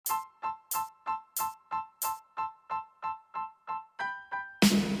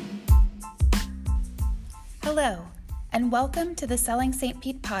Hello, and welcome to the Selling St.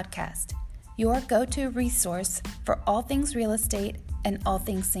 Pete podcast, your go-to resource for all things real estate and all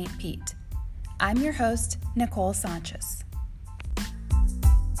things St. Pete. I'm your host, Nicole Sanchez.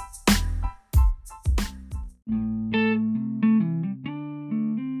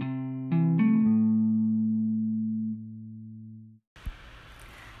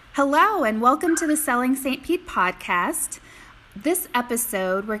 Hello, and welcome to the Selling St. Pete podcast. This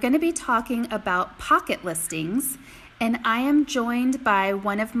episode, we're going to be talking about pocket listings, and I am joined by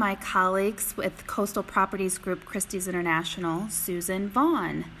one of my colleagues with Coastal Properties Group Christie's International, Susan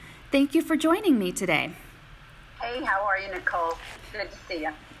Vaughn. Thank you for joining me today. Hey, how are you, Nicole? Good to see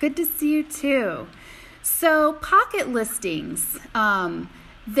you. Good to see you too. So, pocket listings,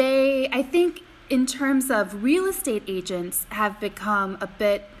 I think in terms of real estate agents, have become a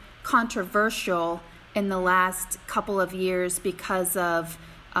bit controversial in the last couple of years because of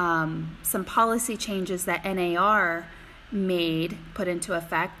some policy changes that NAR put into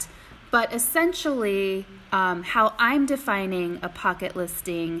effect. But essentially, how I'm defining a pocket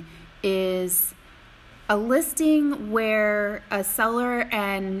listing is a listing where a seller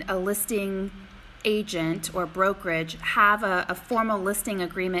and a listing agent or brokerage have a formal listing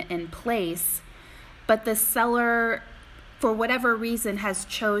agreement in place, but the seller, for whatever reason, has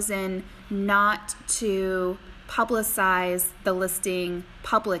chosen not to publicize the listing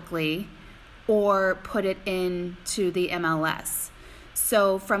publicly or put it into the MLS.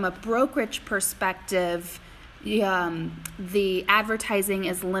 So from a brokerage perspective, the advertising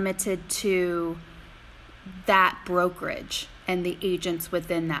is limited to that brokerage and the agents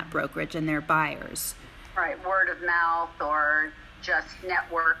within that brokerage and their buyers. Right, word of mouth or just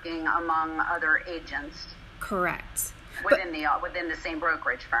networking among other agents. Correct. Within the same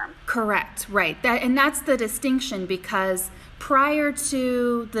brokerage firm. Correct, right. And that's the distinction, because prior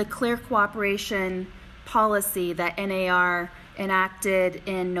to the Clear Cooperation policy that NAR enacted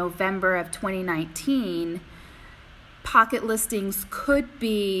in November of 2019, pocket listings could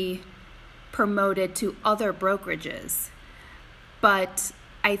be promoted to other brokerages. But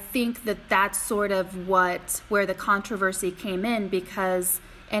I think that that's sort of where the controversy came in, because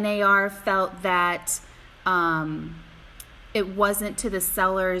NAR felt that it wasn't in the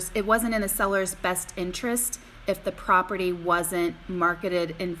seller's best interest if the property wasn't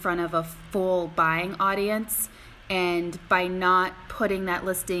marketed in front of a full buying audience. And by not putting that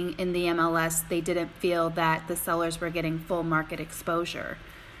listing in the MLS, they didn't feel that the sellers were getting full market exposure.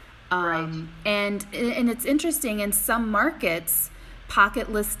 Right. And it's interesting, in some markets,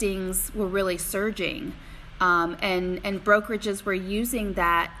 pocket listings were really surging. And brokerages were using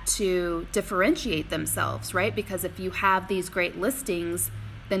that to differentiate themselves, right? Because if you have these great listings,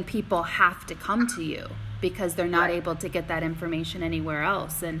 then people have to come to you because they're not able to get that information anywhere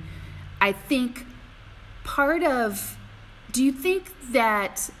else. And I think do you think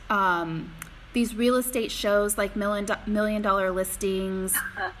that these real estate shows like Million Dollar Listings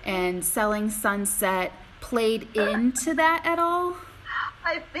and Selling Sunset played into that at all?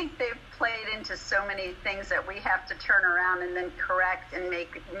 I think they've played into so many things that we have to turn around and then correct and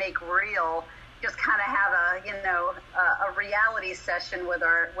make real. Just kind of have a reality session with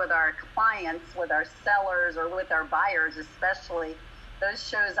our clients, with our sellers, or with our buyers especially. Those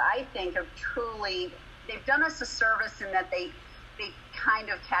shows, I think, they've done us a service in that they kind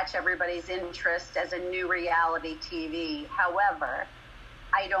of catch everybody's interest as a new reality TV. However,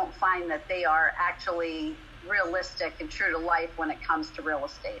 I don't find that they are actually realistic and true to life when it comes to real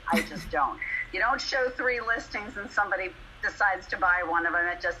estate. I just don't. You don't show 3 listings and somebody decides to buy one of them.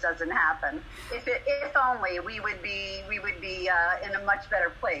 It just doesn't happen. If only we would be in a much better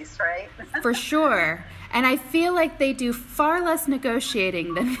place, right? For sure. And I feel like they do far less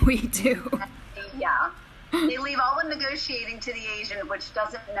negotiating than we do. Yeah. They leave all the negotiating to the agent, which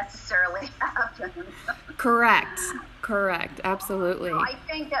doesn't necessarily happen. Correct. Absolutely. So I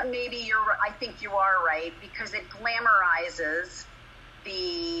think that I think you are right, because it glamorizes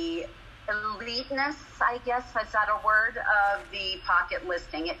the eliteness, I guess, is that a word, of the pocket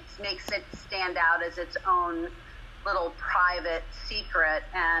listing. It makes it stand out as its own little private secret.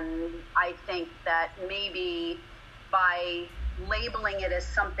 And I think that maybe by labeling it as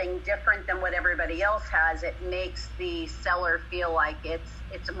something different than what everybody else has, it makes the seller feel like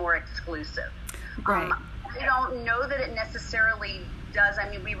it's more exclusive. Right. I don't know that it necessarily does. I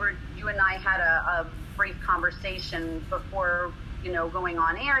mean, you and I had a brief conversation before, going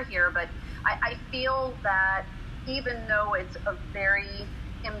on air here, but I feel that even though it's a very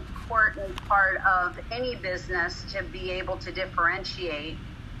important part of any business to be able to differentiate,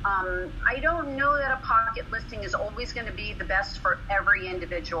 I don't know that a pocket listing is always going to be the best for every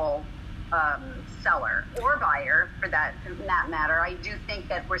individual seller or buyer for that matter. I do think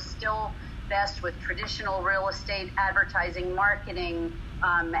that we're still best with traditional real estate advertising, marketing,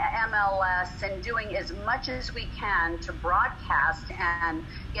 MLS, and doing as much as we can to broadcast and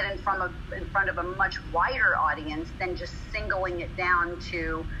get in front of a much wider audience than just singling it down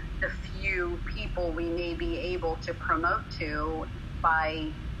to the few people we may be able to promote to by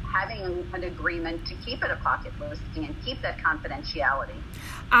having an agreement to keep it a pocket listing and keep that confidentiality.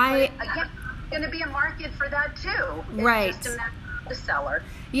 But again, going to be a market for that too. Right. It's just a matter of the seller.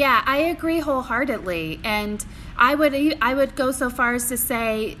 Yeah, I agree wholeheartedly, and I would go so far as to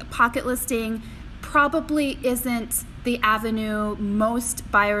say pocket listing probably isn't the avenue most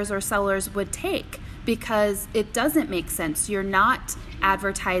buyers or sellers would take, because it doesn't make sense. You're not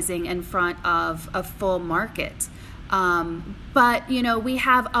advertising in front of a full market. But, we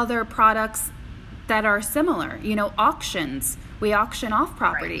have other products that are similar, auctions. We auction off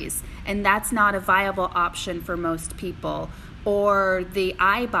properties, right, and that's not a viable option for most people. Or the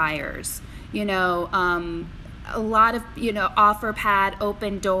iBuyers, a lot of, OfferPad,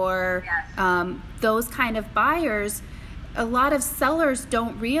 Open Door, yes, those kind of buyers. A lot of sellers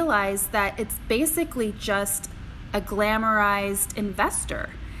don't realize that it's basically just a glamorized investor.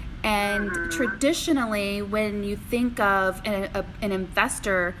 And traditionally, when you think of an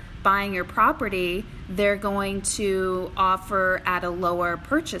investor buying your property, they're going to offer at a lower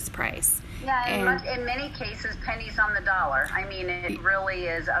purchase price. Yeah, in many cases, pennies on the dollar. I mean, it really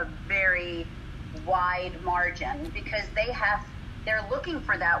is a very wide margin, because they're looking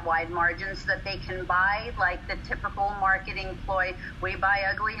for that wide margin so that they can buy, like the typical marketing ploy, we buy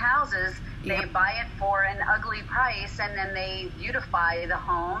ugly houses. They buy it for an ugly price, and then they beautify the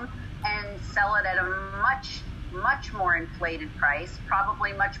home and sell it at a much, much more inflated price,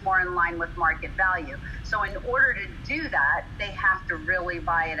 probably much more in line with market value. So in order to do that, they have to really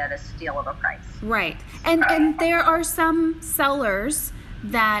buy it at a steal of a price. Right. And there are some sellers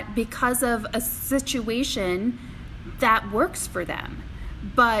that, because of a situation, that works for them.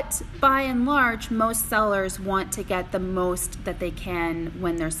 But by and large, most sellers want to get the most that they can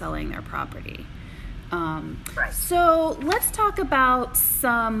when they're selling their property. Right. So let's talk about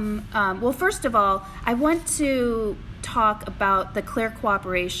some, well, first of all, I want to talk about the Clear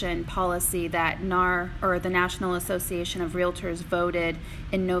Cooperation policy that NAR, or the National Association of Realtors, voted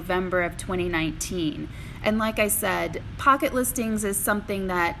in November of 2019. And like I said, pocket listings is something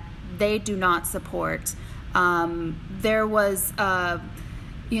that they do not support. There was,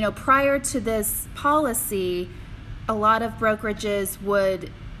 prior to this policy, a lot of brokerages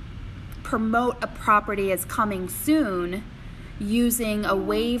would promote a property as coming soon using a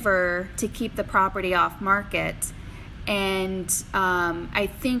waiver to keep the property off market. And I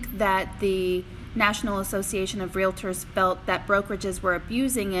think that the National Association of Realtors felt that brokerages were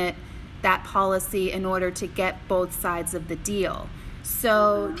abusing that policy in order to get both sides of the deal.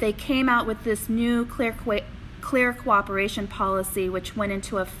 So they came out with this new Clear Cooperation policy, which went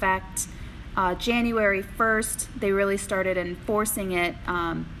into effect January 1st. They really started enforcing it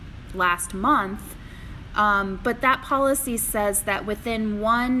last month. But that policy says that within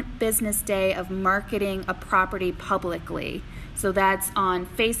 1 business day of marketing a property publicly, so that's on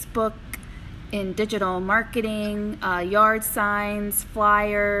Facebook, in digital marketing, yard signs,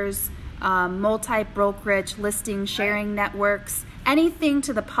 flyers, multi-brokerage listing sharing networks, anything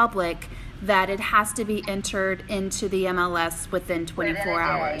to the public, that it has to be entered into the MLS within 24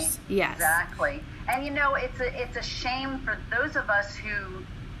 hours. Yes. Exactly. And it's a shame for those of us who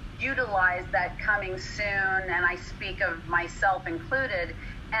utilize that coming soon, and I speak of myself included,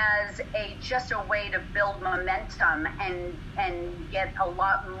 as just a way to build momentum and get a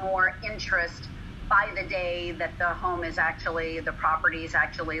lot more interest by the day that the property is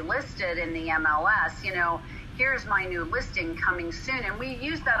actually listed in the MLS. Here's my new listing coming soon. And we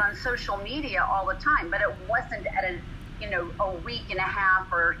use that on social media all the time, but it wasn't at a week and a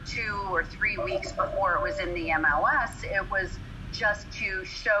half or 2 or 3 weeks before it was in the MLS. It was just to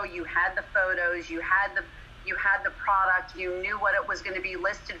show you had the photos, you had the product, you knew what it was going to be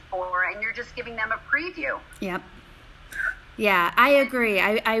listed for, and you're just giving them a preview. Yep. Yeah, I agree.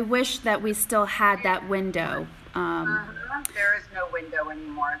 I wish that we still had that window. There is no window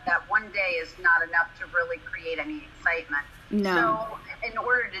anymore. That one day is not enough to really create any excitement. No. So in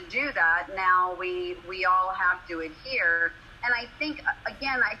order to do that, now we all have to adhere. And I think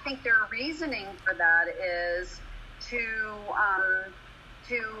their reasoning for that is to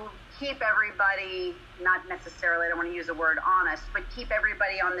keep everybody, not necessarily, I don't want to use the word honest, but keep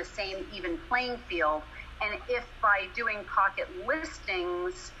everybody on the same even playing field. And if by doing pocket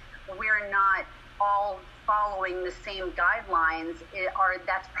listings, we're not all following the same guidelines,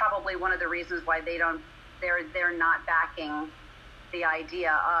 that's probably one of the reasons why they're not backing the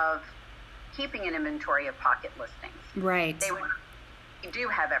idea of keeping an inventory of pocket listings. Right. They do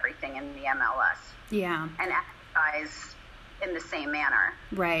have everything in the MLS. Yeah. And advertise in the same manner.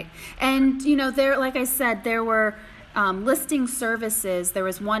 Right. And, there, like I said, there were listing services. There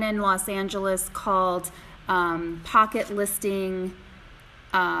was one in Los Angeles called Pocket Listing,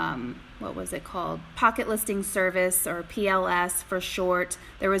 what was it called? Pocket Listing Service, or PLS for short.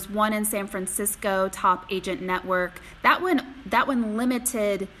 There was one in San Francisco, Top Agent Network. That one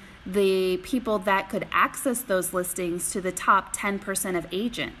limited the people that could access those listings to the top 10% of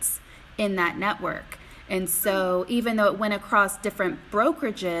agents in that network. And so even though it went across different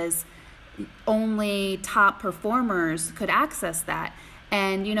brokerages, only top performers could access that.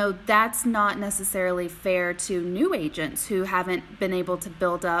 And, that's not necessarily fair to new agents who haven't been able to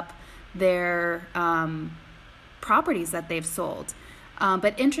build up their properties that they've sold.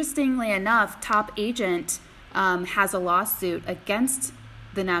 But interestingly enough, Top Agent has a lawsuit against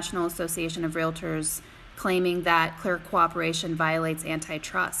the National Association of Realtors claiming that Clear Cooperation violates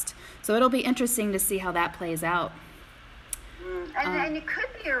antitrust. So it'll be interesting to see how that plays out. And it could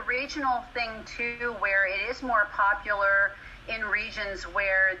be a regional thing too, where it is more popular in regions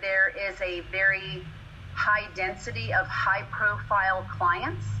where there is a very high density of high profile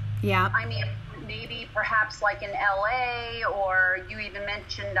clients. Yeah. I mean, maybe perhaps like in LA, or you even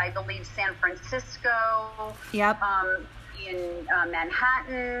mentioned, I believe, San Francisco. Yep. In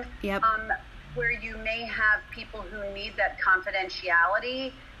Manhattan. Yep. Where you may have people who need that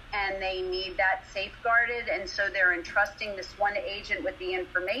confidentiality and they need that safeguarded, and so they're entrusting this one agent with the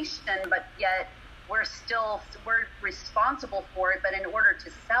information, but yet we're responsible for it. But in order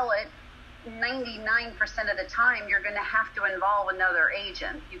to sell it, 99% of the time you're going to have to involve another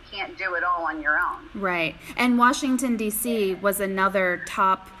agent. You can't do it all on your own. Right. And Washington, D.C. was another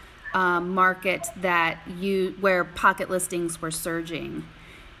top market where pocket listings were surging.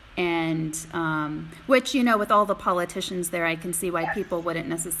 And which, with all the politicians there, I can see why people wouldn't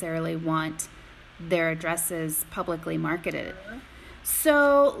necessarily want their addresses publicly marketed. Mm-hmm.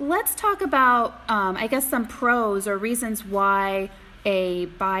 So let's talk about, I guess, some pros or reasons why a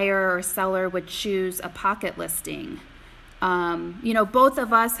buyer or seller would choose a pocket listing. Both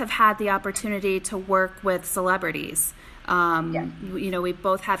of us have had the opportunity to work with celebrities. We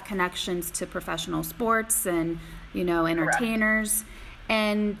both have connections to professional sports and, entertainers. Correct.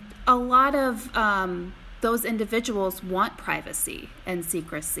 And a lot of those individuals want privacy and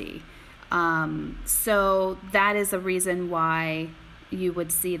secrecy. So that is a reason why you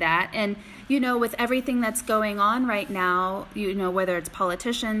would see that. And, with everything that's going on right now, whether it's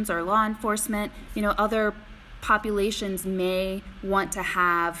politicians or law enforcement, other populations may want to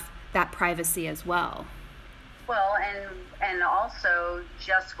have that privacy as well. Well, and also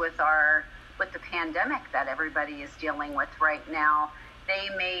just with the pandemic that everybody is dealing with right now, they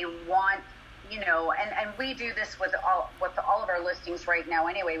may want, and we do this with all of our listings right now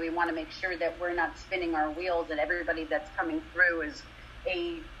anyway. We want to make sure that we're not spinning our wheels, that everybody that's coming through is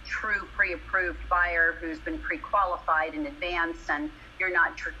a true pre-approved buyer who's been pre-qualified in advance, and you're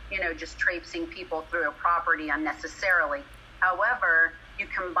not, just traipsing people through a property unnecessarily. However, you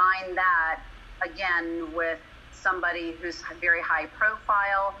combine that again with somebody who's very high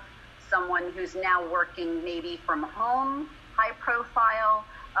profile, someone who's now working maybe from home, high profile.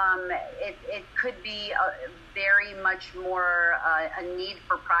 It could be very much more a need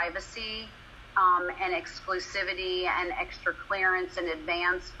for privacy and exclusivity and extra clearance in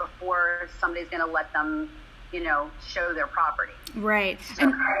advance before somebody's going to let them, show their property. Right.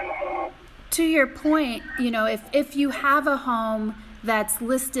 And to your point, if you have a home that's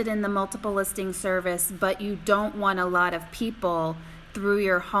listed in the multiple listing service, but you don't want a lot of people through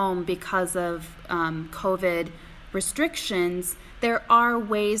your home because of COVID restrictions, there are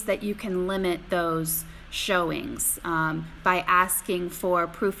ways that you can limit those showings by asking for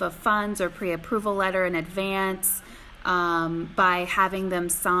proof of funds or pre-approval letter in advance, by having them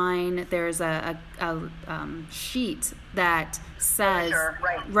sign. There's a sheet that says,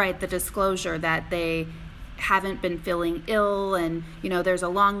 right, the disclosure that they haven't been feeling ill, and there's a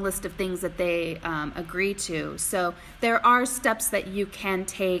long list of things that they agree to. So there are steps that you can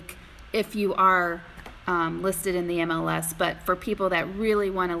take if you are listed in the MLS, but for people that really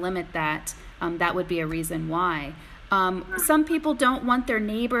want to limit that, that would be a reason why. Some people don't want their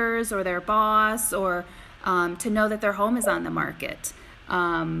neighbors or their boss or to know that their home is on the market,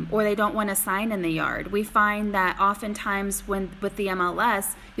 or they don't want a sign in the yard. We find that oftentimes with the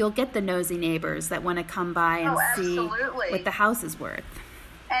MLS, you'll get the nosy neighbors that want to come by and see what the house is worth.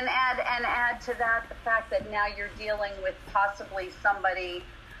 And add to that the fact that now you're dealing with possibly somebody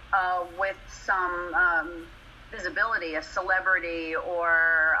with some visibility, a celebrity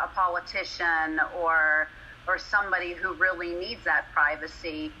or a politician or somebody who really needs that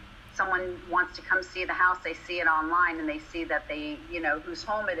privacy. Someone wants to come see the house, they see it online and they see that they, whose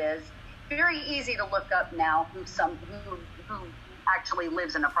home it is. Very easy to look up now who actually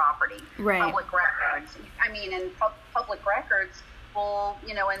lives in a property. Right. Public records. I mean, in public records, well,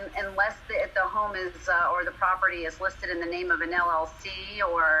 unless the home is or the property is listed in the name of an LLC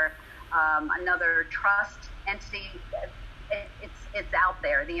or another trust entity, it's out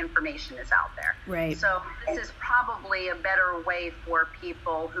there. The information is out there. Right. So this is probably a better way for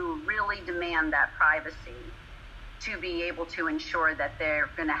people who really demand that privacy to be able to ensure that they're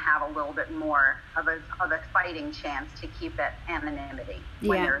going to have a little bit more of a fighting chance to keep that anonymity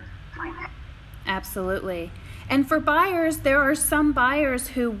when they're trying to. Absolutely. And for buyers, there are some buyers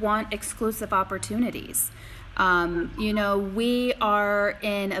who want exclusive opportunities. We are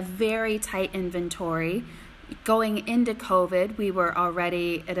in a very tight inventory. Going into COVID, we were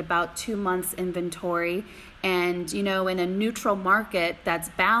already at about 2 months inventory. And, in a neutral market that's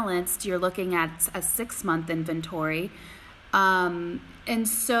balanced, you're looking at a 6-month inventory. And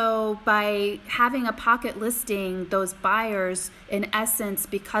so by having a pocket listing, those buyers, in essence,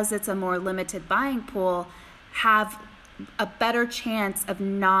 because it's a more limited buying pool, have a better chance of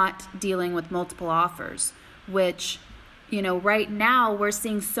not dealing with multiple offers, which, right now we're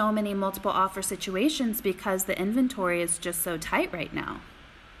seeing so many multiple offer situations because the inventory is just so tight right now.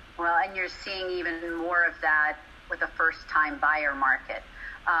 Well, and you're seeing even more of that with a first-time buyer market.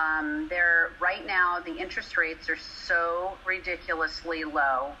 Right now, the interest rates are so ridiculously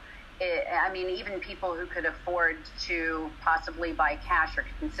low. Even people who could afford to possibly buy cash are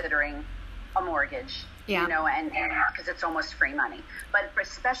considering a mortgage, and because it's almost free money. But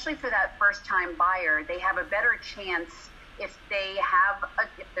especially for that first-time buyer, they have a better chance if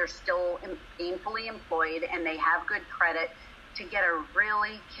they're still gainfully employed and they have good credit to get a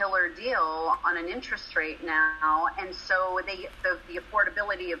really killer deal on an interest rate now. And so the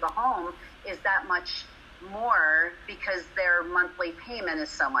affordability of the home is that much more because their monthly payment is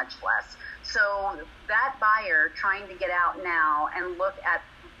so much less. So that buyer trying to get out now and look at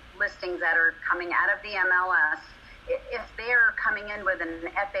listings that are coming out of the MLS, if they're coming in with an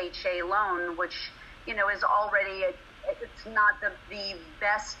FHA loan, which, is already, it's not the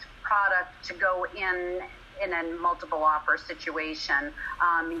product to go in a multiple offer situation.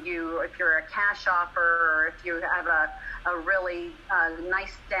 If you're a cash offer, or if you have a really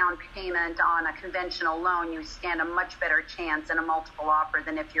nice down payment on a conventional loan, you stand a much better chance in a multiple offer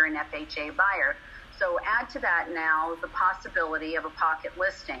than if you're an FHA buyer. So add to that now the possibility of a pocket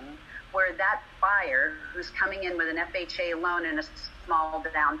listing where that buyer who's coming in with an FHA loan and a small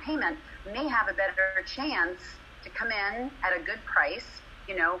down payment may have a better chance to come in at a good price,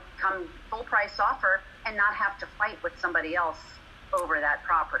 come full price offer and not have to fight with somebody else over that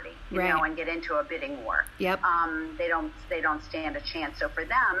property, and get into a bidding war. Yep. They don't stand a chance. So for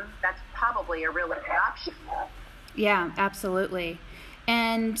them, that's probably a really good option. Yeah, absolutely.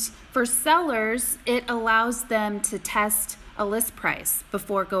 And for sellers, it allows them to test a list price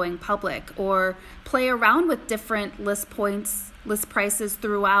before going public or play around with different list prices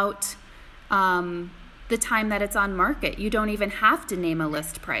throughout the time that it's on market. You don't even have to name a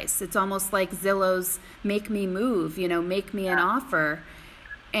list price. It's almost like Zillow's Make Me Move, make me an offer.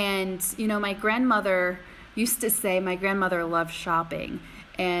 And, my grandmother used to say, my grandmother loved shopping.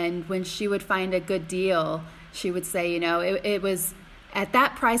 And when she would find a good deal, she would say, it was at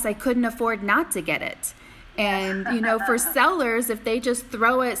that price, I couldn't afford not to get it. And, for sellers, if they just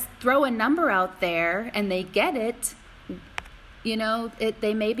throw a number out there and they get it,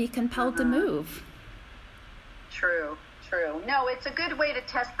 they may be compelled to move. True. No, it's a good way to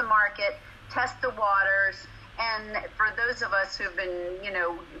test the market, test the waters. And for those of us who've been,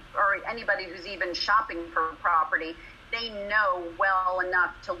 or anybody who's even shopping for property, they know well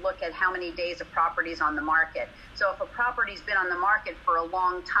enough to look at how many days a property's on the market. So if a property's been on the market for a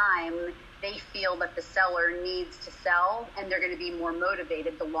long time, they feel that the seller needs to sell, and they're going to be more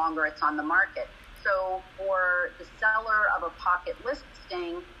motivated the longer it's on the market. So for the seller of a pocket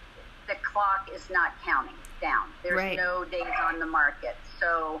listing, the clock is not counting down. There's no days on the market.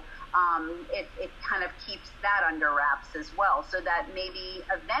 So it kind of keeps that under wraps as well. So that maybe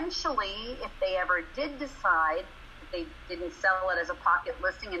eventually, if they ever did decide that they didn't sell it as a pocket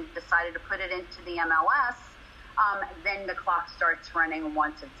listing and decided to put it into the MLS, then the clock starts running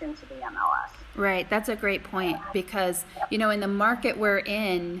once it's into the MLS. Right. That's a great point because, in the market we're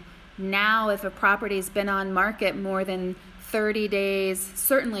in now, if a property's been on market more than 30 days,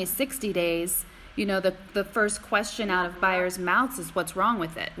 certainly 60 days, the first question out of buyers' mouths is, what's wrong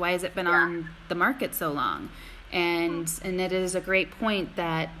with it? Why has it been on the market so long? And it is a great point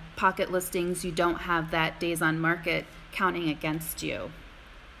that pocket listings, you don't have that days on market counting against you.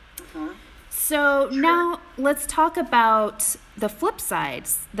 So now let's talk about the flip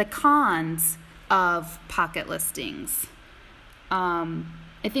sides, the cons of pocket listings.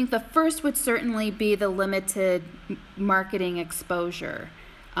 I think the first would certainly be the limited marketing exposure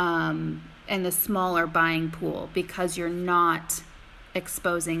and the smaller buying pool, because you're not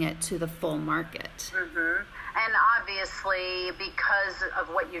exposing it to the full market. And obviously, because of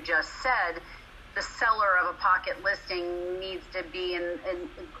what you just said, the seller of a pocket listing needs to be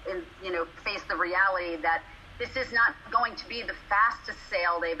face the reality that this is not going to be the fastest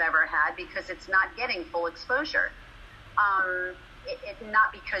sale they've ever had, because it's not getting full exposure.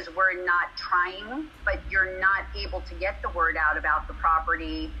 Not because we're not trying, but you're not able to get the word out about the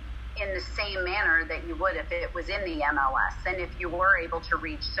property in the same manner that you would if it was in the MLS, and if you were able to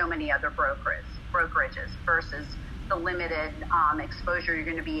reach so many other brokerages versus the limited exposure you're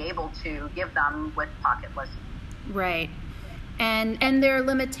going to be able to give them with pocket listings. Right. And there are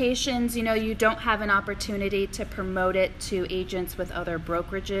limitations. You don't have an opportunity to promote it to agents with other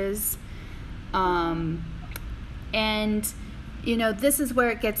brokerages. This is where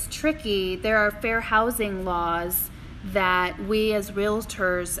it gets tricky. There are fair housing laws that we as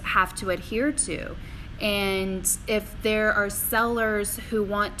realtors have to adhere to. And if there are sellers who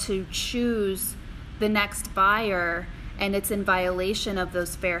want to choose the next buyer and it's in violation of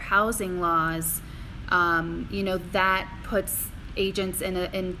those fair housing laws, that puts agents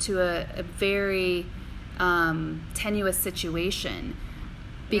into a very tenuous situation.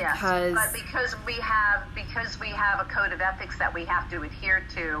 Because yes, but because we have a code of ethics that we have to adhere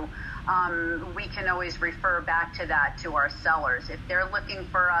to, we can always refer back to that to our sellers. If they're looking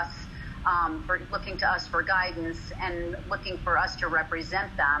for us, looking to us for guidance and looking for us to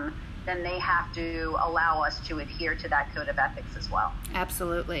represent them, then they have to allow us to adhere to that code of ethics as well.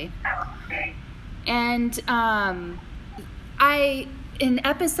 Absolutely. And in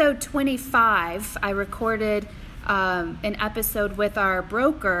episode 25, I recorded an episode with our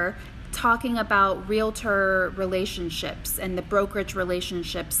broker talking about realtor relationships and the brokerage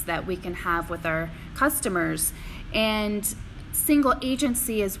relationships that we can have with our customers. And single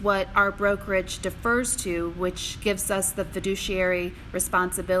agency is what our brokerage defers to, which gives us the fiduciary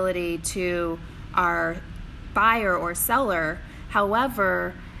responsibility to our buyer or seller.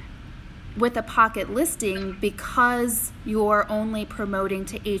 However, with a pocket listing, because you're only promoting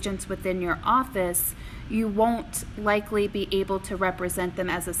to agents within your office, you won't likely be able to represent them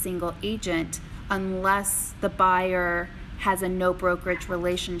as a single agent unless the buyer has a no brokerage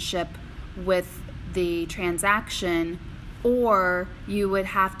relationship with the transaction, or you would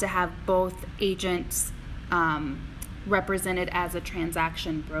have to have both agents represented as a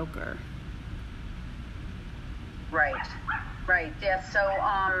transaction broker. Right. Yeah.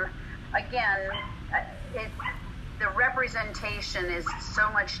 So again, the representation is so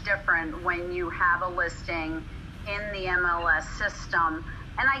much different when you have a listing in the MLS system.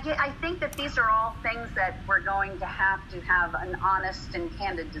 And I think that these are all things that we're going to have an honest and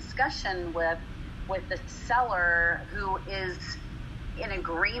candid discussion with the seller who is in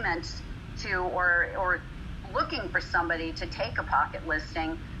agreement to or looking for somebody to take a pocket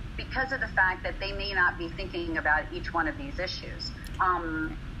listing, because of the fact that they may not be thinking about each one of these issues.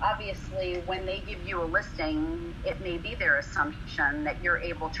 Obviously, when they give you a listing, it may be their assumption that you're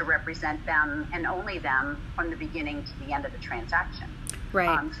able to represent them and only them from the beginning to the end of the transaction.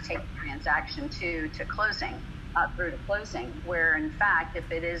 Right. To take the transaction to closing, through to closing, where in fact,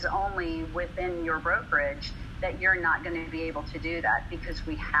 if it is only within your brokerage, that you're not going to be able to do that, because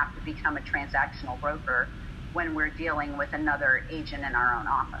we have to become a transactional broker when we're dealing with another agent in our own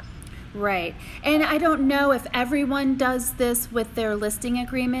office. Right. And I don't know if everyone does this with their listing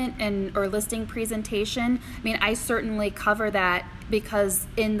agreement or listing presentation. I mean, I certainly cover that, because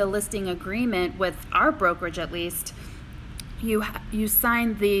in the listing agreement with our brokerage, at least, you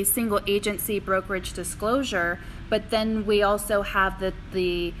sign the single agency brokerage disclosure, but then we also have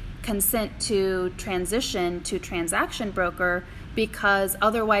the consent to transition to transaction broker, because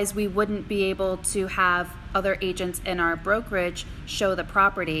otherwise we wouldn't be able to have other agents in our brokerage show the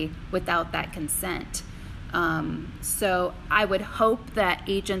property without that consent. So I would hope that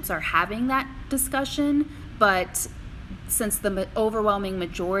agents are having that discussion, but since the overwhelming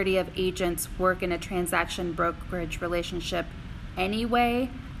majority of agents work in a transaction brokerage relationship anyway,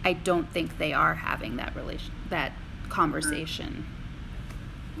 I don't think they are having that conversation.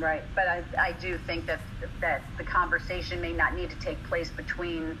 Right, but I do think that the conversation may not need to take place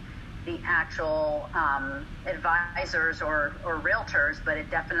between the actual advisors or realtors, but it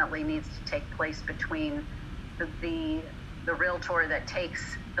definitely needs to take place between the realtor that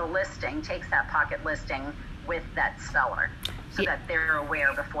takes that pocket listing with that seller, so that they're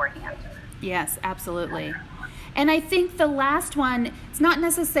aware beforehand. Yes, absolutely. And I think the last one, it's not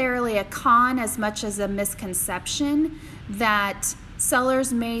necessarily a con as much as a misconception, that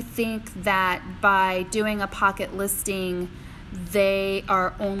sellers may think that by doing a pocket listing, they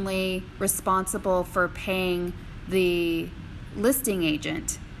are only responsible for paying the listing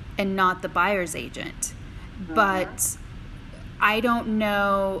agent and not the buyer's agent. Mm-hmm. But I don't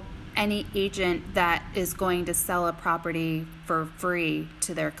know any agent that is going to sell a property for free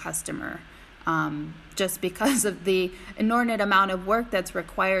to their customer, just because of the inordinate amount of work that's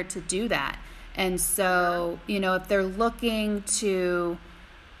required to do that. And so, if they're looking to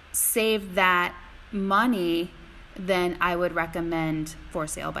save that money, then I would recommend for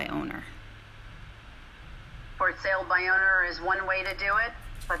sale by owner. For sale by owner is one way to do it,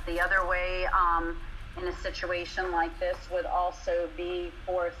 but the other way in a situation like this would also be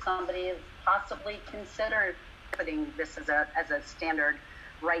for somebody to possibly consider putting this as a standard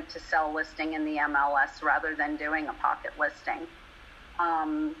right to sell listing in the MLS rather than doing a pocket listing.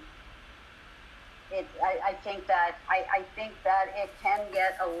 I think that it can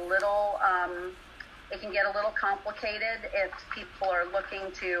get a little complicated if people are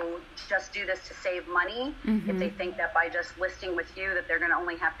looking to just do this to save money. Mm-hmm. If they think that by just listing with you that they're going to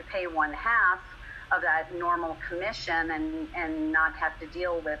only have to pay 1/2 of that normal commission and not have to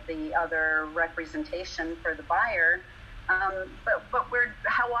deal with the other representation for the buyer. But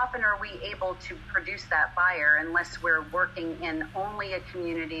how often are we able to produce that buyer unless we're working in only a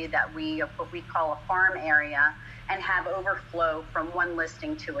community that what we call a farm area and have overflow from one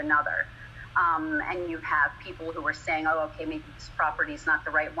listing to another? And you have people who are saying, oh, okay, maybe this property is not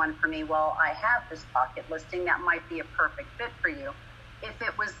the right one for me. Well, I have this pocket listing that might be a perfect fit for you. If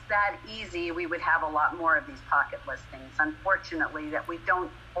it was that easy, we would have a lot more of these pocket listings. Unfortunately, that we don't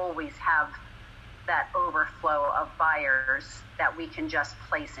always have that overflow of buyers that we can just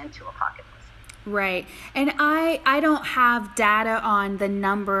place into a pocket listing. Right. And I don't have data on the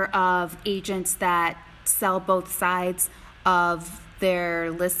number of agents that sell both sides of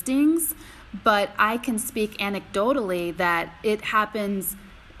their listings, but I can speak anecdotally that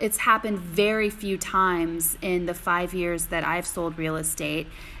it's happened very few times in the 5 years that I've sold real estate,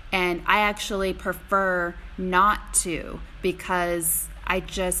 and I actually prefer not to, because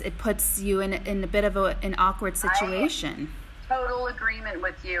it puts you in a bit of an awkward situation. Total agreement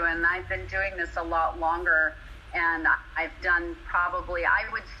with you, and I've been doing this a lot longer, and I've done probably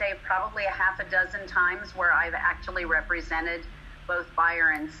a half a dozen times where I've actually represented both buyer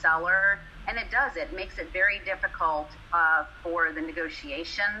and seller, and it makes it very difficult for the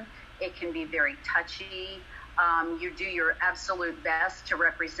negotiation. It can be very touchy. You do your absolute best to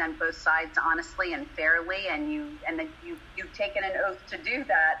represent both sides honestly and fairly, and you've taken an oath to do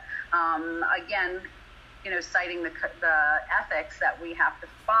that. Again, citing the ethics that we have to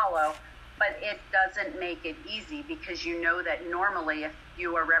follow, but it doesn't make it easy, because you know that normally if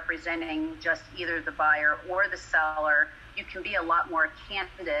you are representing just either the buyer or the seller, you can be a lot more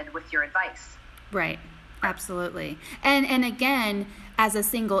candid with your advice. Right. Absolutely. And again, as a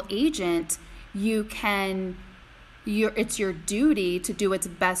single agent, it's your duty to do what's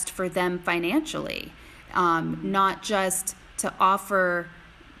best for them financially, not just to offer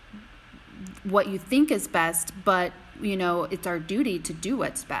what you think is best, but it's our duty to do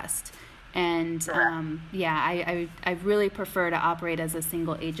what's best. And I really prefer to operate as a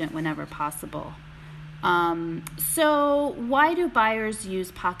single agent whenever possible. So why do buyers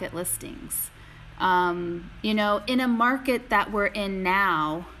use pocket listings? In a market that we're in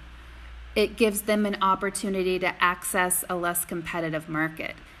now, it gives them an opportunity to access a less competitive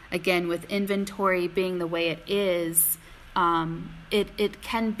market. Again, with inventory being the way it is, it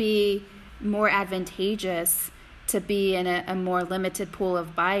can be more advantageous to be in a more limited pool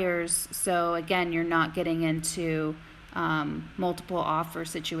of buyers. So again, you're not getting into multiple offer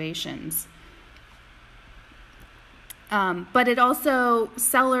situations. But it also,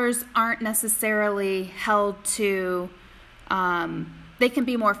 sellers aren't necessarily held to, they can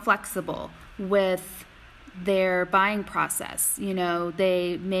be more flexible with their buying process.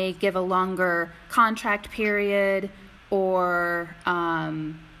 They may give a longer contract period, or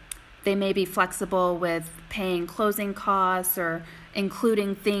they may be flexible with paying closing costs or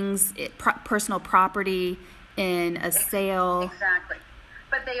including things, personal property in a sale. Exactly.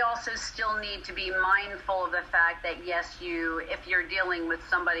 But But they also still need to be mindful of the fact that, yes, if you're dealing with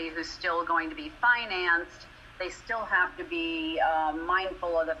somebody who's still going to be financed, they still have to be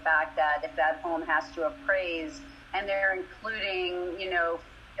mindful of the fact that if that home has to appraise and they're including,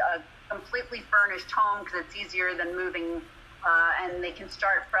 a completely furnished home because it's easier than moving and they can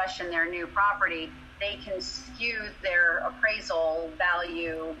start fresh in their new property, they can skew their appraisal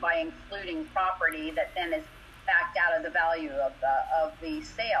value by including property that then is backed out of the value of the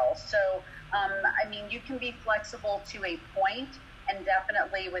sale. So, you can be flexible to a point, and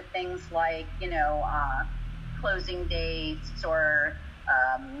definitely with things like, closing dates, or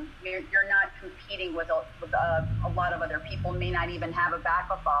you're not competing with a lot of other people, may not even have a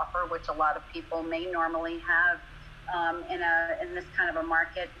backup offer, which a lot of people may normally have in this kind of a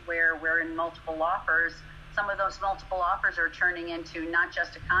market where we're in multiple offers. Some of those multiple offers are turning into not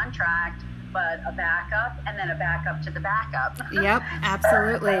just a contract, but a backup, and then a backup to the backup. Yep,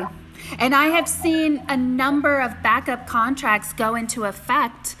 absolutely. And I have seen a number of backup contracts go into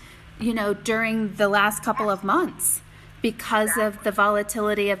effect, during the last couple of months because of the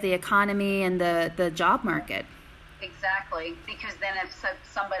volatility of the economy and the job market. Exactly, because then if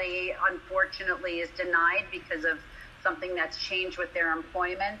somebody unfortunately is denied because of something that's changed with their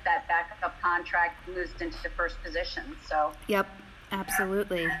employment, that backup contract moves into first position. So. Yep,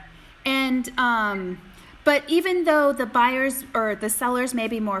 absolutely. And but even though the buyers or the sellers may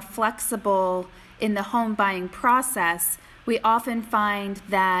be more flexible in the home buying process, we often find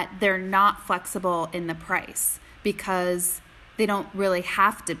that they're not flexible in the price because they don't really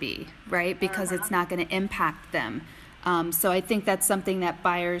have to be, right? Because it's not going to impact them. So I think that's something that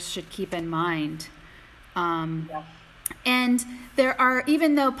buyers should keep in mind. And there are,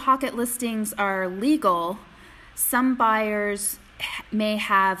 even though pocket listings are legal, some buyers may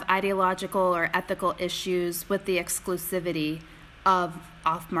have ideological or ethical issues with the exclusivity of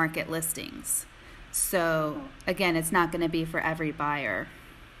off-market listings. So again, it's not going to be for every buyer.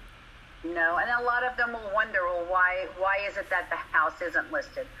 No, and a lot of them will wonder, well, why is it that the house isn't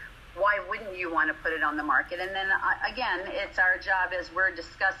listed? Why wouldn't you want to put it on the market? And then again, it's our job, as we're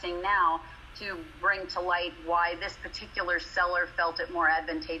discussing now, to bring to light why this particular seller felt it more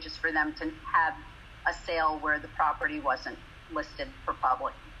advantageous for them to have a sale where the property wasn't listed for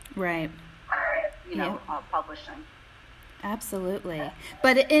public. Right. Publishing. Absolutely.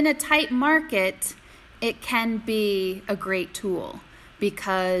 But in a tight market, it can be a great tool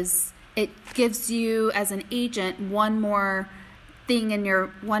because it gives you as an agent one more thing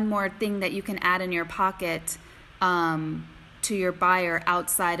that you can add in your pocket to your buyer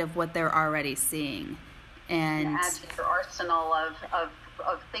outside of what they're already seeing. And add to your arsenal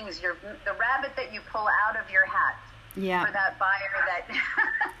of things, the rabbit that you pull out of your hat. Yeah. For that buyer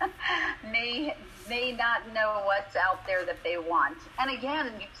that may not know what's out there that they want. And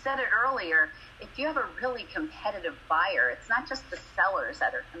again, you said it earlier, if you have a really competitive buyer, it's not just the sellers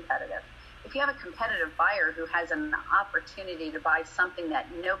that are competitive. If you have a competitive buyer who has an opportunity to buy something that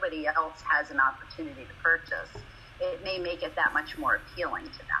nobody else has an opportunity to purchase, it may make it that much more appealing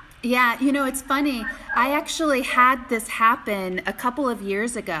to them. Yeah, it's funny. I actually had this happen a couple of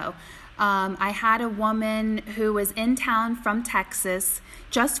years ago. I had a woman who was in town from Texas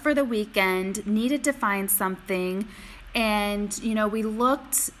just for the weekend, needed to find something. And, we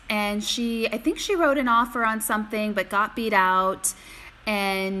looked and I think she wrote an offer on something but got beat out.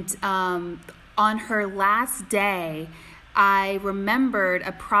 And on her last day, I remembered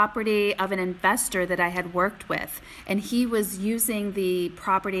a property of an investor that I had worked with, and he was using the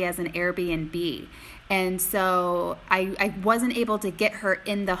property as an Airbnb. And so I wasn't able to get her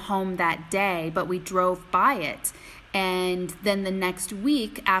in the home that day, but we drove by it. And then the next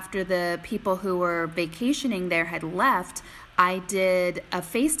week, after the people who were vacationing there had left, I did a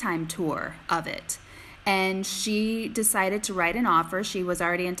FaceTime tour of it. And she decided to write an offer. She was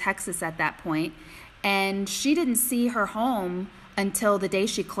already in Texas at that point. And she didn't see her home until the day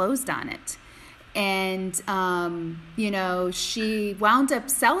she closed on it. And, she wound up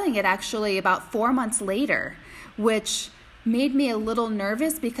selling it actually about 4 months later, which made me a little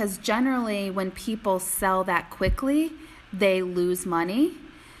nervous because generally when people sell that quickly, they lose money.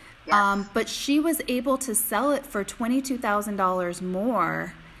 Yes. But she was able to sell it for $22,000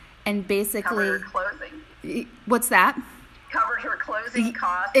 more and basically... Covered her closing. What's that? Covered her closing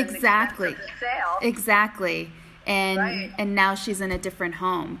costs. Exactly. And the expense of the sale. Exactly. And right. And now she's in a different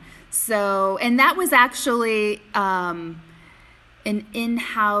home. So, and that was actually an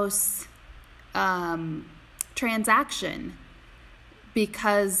in-house transaction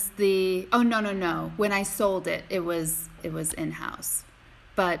because no. When I sold it, it was in-house.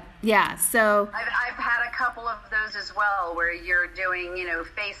 But yeah, so I've had a couple couple of those as well, where you're doing,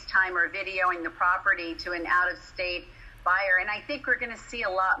 FaceTime or videoing the property to an out-of-state buyer. And I think we're going to see a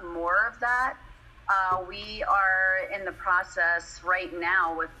lot more of that. We are in the process right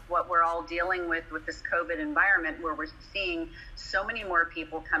now with what we're all dealing with this COVID environment, where we're seeing so many more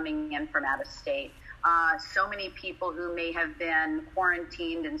people coming in from out of state. So many people who may have been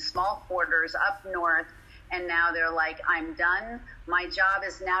quarantined in small quarters up north, and now they're like, I'm done. My job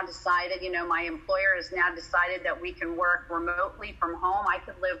is now decided, my employer has now decided that we can work remotely from home. I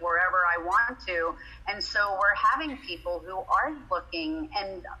could live wherever I want to. And so we're having people who are looking,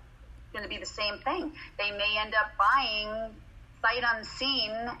 and going to be the same thing. They may end up buying sight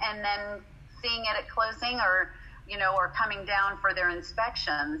unseen and then seeing it at closing, or coming down for their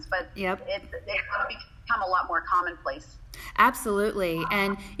inspections. But Yep. It's going to become a lot more commonplace. Absolutely.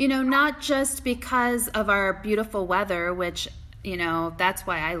 And, not just because of our beautiful weather, which, that's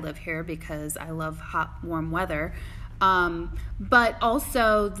why I live here, because I love hot, warm weather. But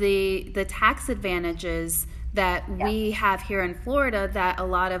also the tax advantages that we have here in Florida that a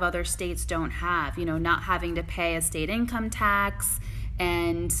lot of other states don't have, not having to pay a state income tax,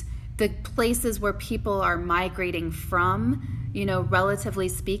 and the places where people are migrating from, relatively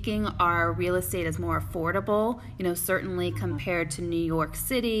speaking, our real estate is more affordable, certainly compared to New York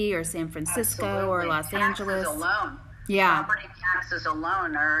City or San Francisco Absolutely. or Los Taxes Angeles. Alone. Yeah. Property taxes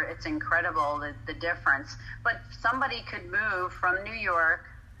alone it's incredible, the difference. But somebody could move from New York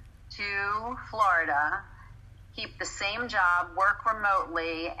to Florida, keep the same job, work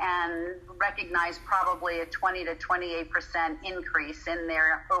remotely, and recognize probably a 20 to 28% increase in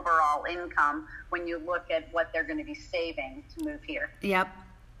their overall income when you look at what they're going to be saving to move here. Yep.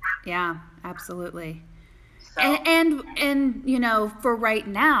 Yeah, absolutely. So, And for right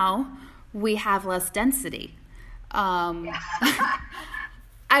now, we have less density. I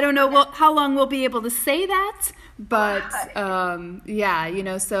don't know how long we'll be able to say that, but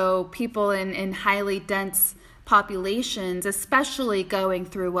so people in highly dense populations, especially going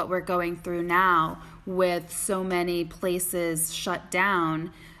through what we're going through now with so many places shut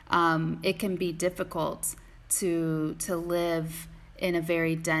down, it can be difficult to live in a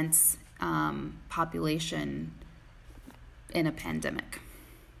very dense population in a pandemic.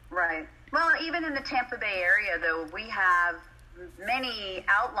 Right. Well, even in the Tampa Bay area, though, we have many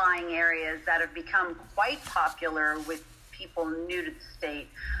outlying areas that have become quite popular with people new to the state,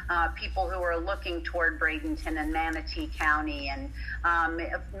 people who are looking toward Bradenton and Manatee County, and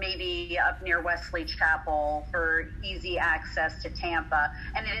maybe up near Wesley Chapel for easy access to Tampa.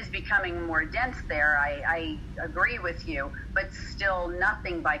 And it is becoming more dense there. I agree with you, but still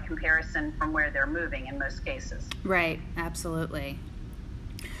nothing by comparison from where they're moving in most cases. Right, absolutely.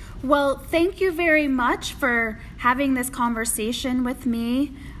 Well, thank you very much for having this conversation with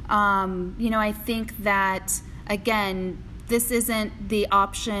me. I think that, again, this isn't the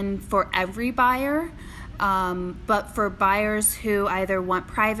option for every buyer, but for buyers who either want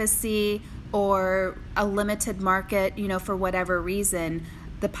privacy or a limited market, for whatever reason,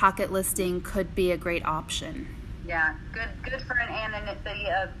 the pocket listing could be a great option. Yeah, good for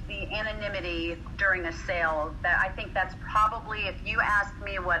the anonymity during a sale. That I think that's probably, if you ask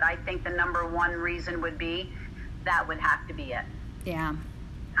me what I think the number one reason would be, that would have to be it. Yeah.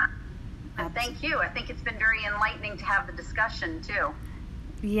 But thank you. I think it's been very enlightening to have the discussion too.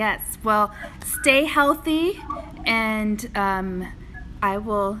 Yes. Well, stay healthy, and I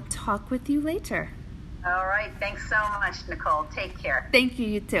will talk with you later. All right. Thanks so much, Nicole. Take care. Thank you.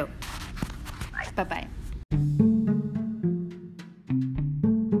 You too. Bye. Bye-bye.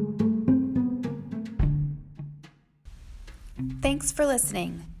 Thanks for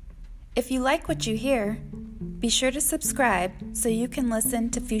listening. If you like what you hear, be sure to subscribe so you can listen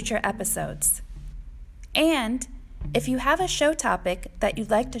to future episodes. And if you have a show topic that you'd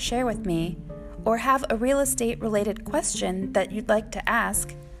like to share with me, or have a real estate related question that you'd like to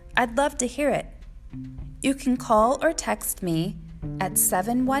ask, I'd love to hear it. You can call or text me at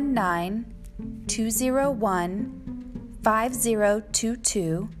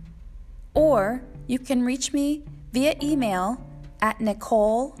 719-201-5022, or you can reach me via email at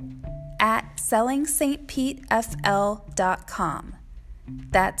nicole@sellingstpetefl.com.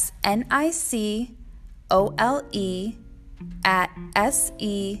 That's